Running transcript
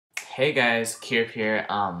Hey guys, Kirp here.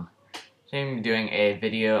 Today I'm doing a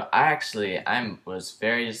video. I was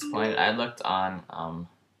very disappointed. I looked on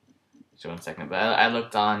just 1 second, but I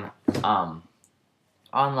looked on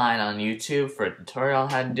online on YouTube for a tutorial on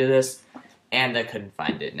how to do this, and I couldn't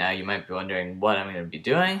find it. Now you might be wondering what I'm going to be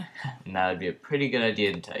doing, and that would be a pretty good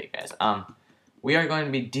idea to tell you guys. We are going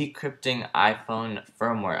to be decrypting iPhone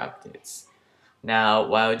firmware updates. Now,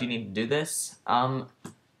 why would you need to do this?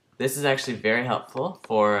 This is actually very helpful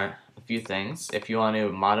for a few things. If you want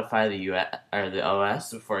to modify the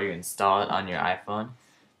OS before you install it on your iPhone,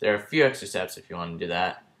 there are a few extra steps if you want to do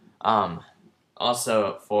that.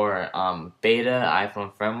 Also, for beta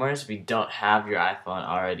iPhone firmwares, if you don't have your iPhone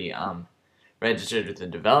already registered with the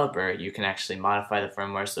developer, you can actually modify the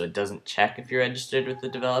firmware so it doesn't check if you're registered with the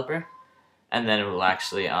developer, and then it will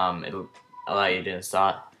actually it'll allow you to install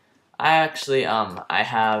it. I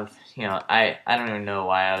have, I don't even know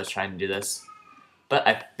why I was trying to do this, but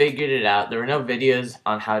I figured it out. There were no videos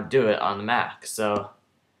on how to do it on the Mac, so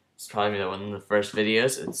it's probably one of the first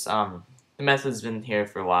videos. It's the method's been here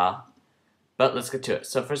for a while, but let's get to it.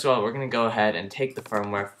 So first of all, we're gonna go ahead and take the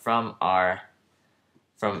firmware from our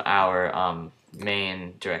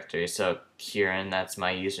main directory. So Kieran, that's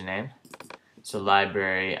my username. So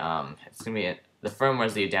library, it's gonna be the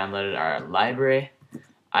firmwares that you downloaded are library,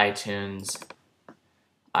 iTunes,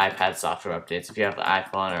 iPad software updates. If you have the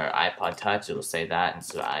iPhone or iPod Touch, it'll say that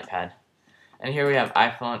instead of iPad. And here we have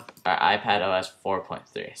iPad OS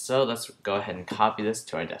 4.3. So let's go ahead and copy this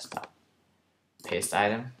to our desktop. Paste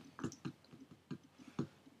item.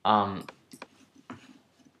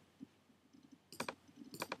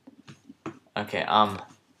 Okay,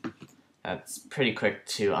 that's pretty quick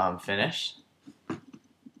to finish.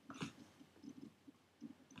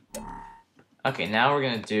 Okay, now we're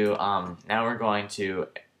gonna do now we're going to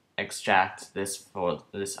extract this for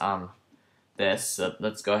this. So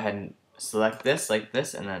let's go ahead and select this like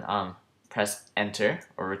this, and then press enter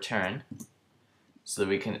or return so that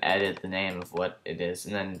we can edit the name of what it is,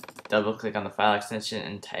 and then double click on the file extension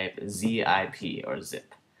and type zip or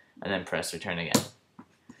zip, and then press return again.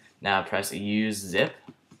 Now press use zip,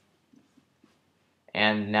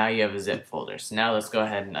 and now you have a zip folder. So now let's go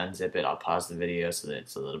ahead and unzip it. I'll pause the video so that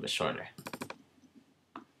it's a little bit shorter.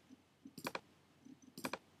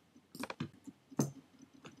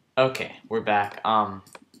 Okay, we're back.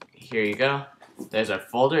 Here you go. There's our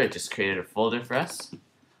folder. It just created a folder for us.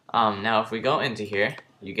 Now if we go into here,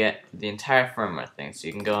 you get the entire firmware thing. So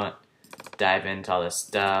you can go and dive into all this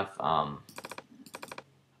stuff,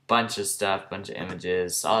 bunch of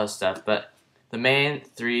images, all this stuff. But the main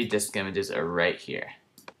 3 disk images are right here.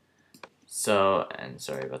 So, and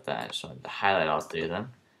sorry about that. I just wanted to highlight all 3 of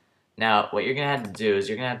them. Now, what you're gonna have to do is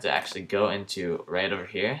you're gonna have to actually go into right over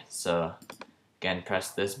here. So, again, press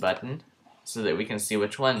this button so that we can see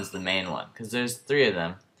which one is the main one, because there's 3 of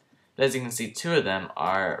them. But as you can see, 2 of them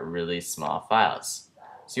are really small files.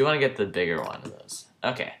 So you want to get the bigger one of those.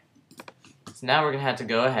 Okay. So now we're going to have to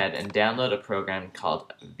go ahead and download a program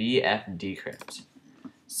called decrypt.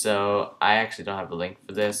 So I actually don't have a link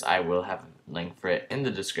for this. I will have a link for it in the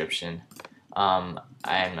description. I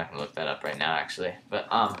am not going to look that up right now, actually. But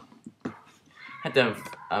I have to have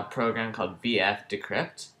a program called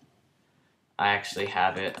decrypt. I actually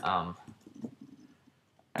have it, alright,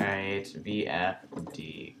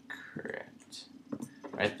 decrypt,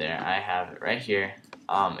 right there, I have it right here.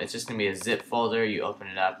 It's just going to be a zip folder. You open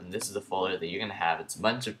it up, and this is the folder that you're going to have. It's a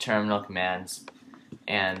bunch of terminal commands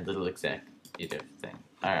and little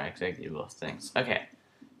executable things. Okay,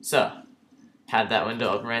 so, have that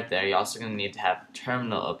window open right there. You're also going to need to have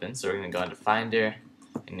terminal open, so we're going to go into Finder,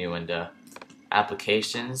 a new window,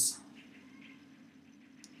 Applications.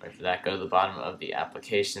 Wait for that, go to the bottom of the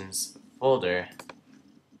applications folder.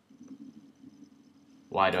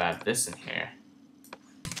 Why do I have this in here?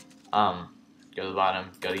 Go to the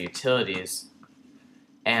bottom, go to utilities,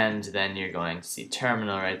 and then you're going to see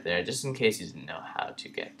terminal right there, just in case you didn't know how to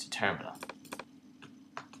get to terminal.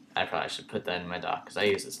 I probably should put that in my doc because I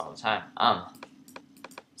use this all the time.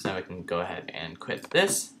 So now we can go ahead and quit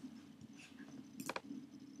this.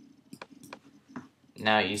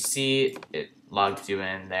 Now you see it logged you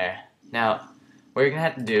in there. Now, what you're going to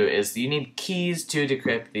have to do is you need keys to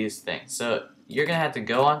decrypt these things. So you're going to have to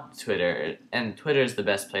go on Twitter, and Twitter is the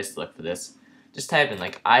best place to look for this. Just type in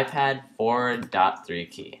like iPad 4.3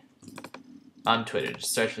 key on Twitter.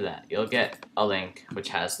 Just search for that. You'll get a link which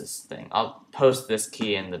has this thing. I'll post this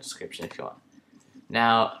key in the description if you want.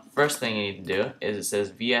 Now, first thing you need to do is it says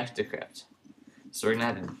decrypt. So we're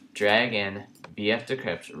going to have to drag in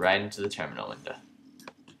decrypt right into the terminal window.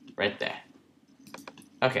 Right there.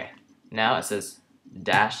 Okay, now it says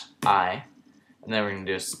 -I, and then we're going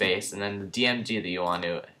to do a space, and then the DMG that you want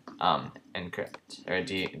to encrypt, or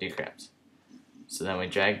decrypt. So then we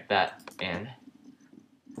drag that in.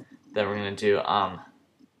 Then we're going to do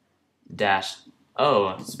dash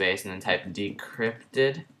O space, and then type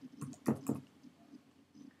decrypted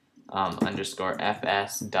underscore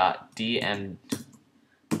fs dot dmg,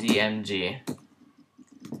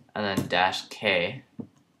 and then dash k,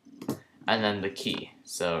 and then the key,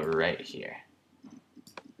 so right here.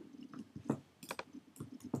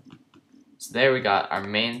 So there we got our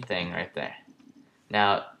main thing right there.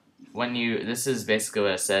 Now, this is basically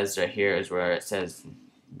what it says right here, is where it says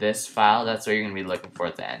this file, that's what you're going to be looking for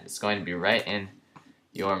at the end. It's going to be right in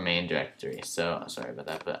your main directory. So, sorry about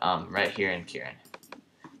that, but right here in Kieran.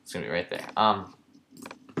 It's going to be right there.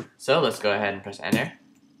 So let's go ahead and press enter.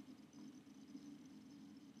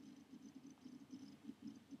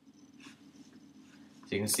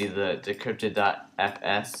 So you can see the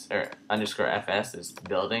decrypted.fs or underscore fs is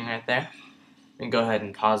building right there. We can go ahead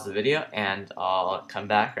and pause the video, and I'll come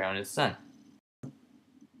back right when it's done.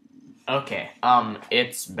 Okay,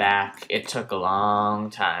 it's back. It took a long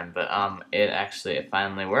time, but it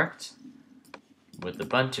finally worked with a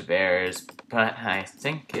bunch of errors, but I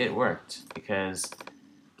think it worked because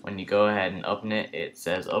when you go ahead and open it, it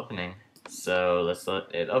says opening. So let's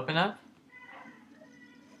let it open up.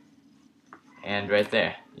 And right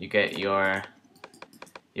there, you get your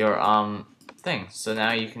thing. So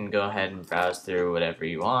now you can go ahead and browse through whatever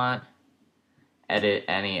you want, edit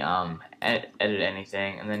edit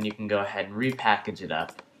anything, and then you can go ahead and repackage it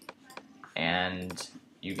up, and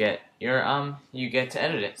you get to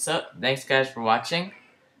edit it. So thanks guys for watching.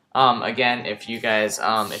 Again, if you guys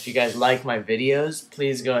like my videos,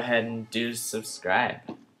 please go ahead and do subscribe.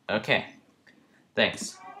 Okay,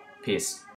 thanks, peace.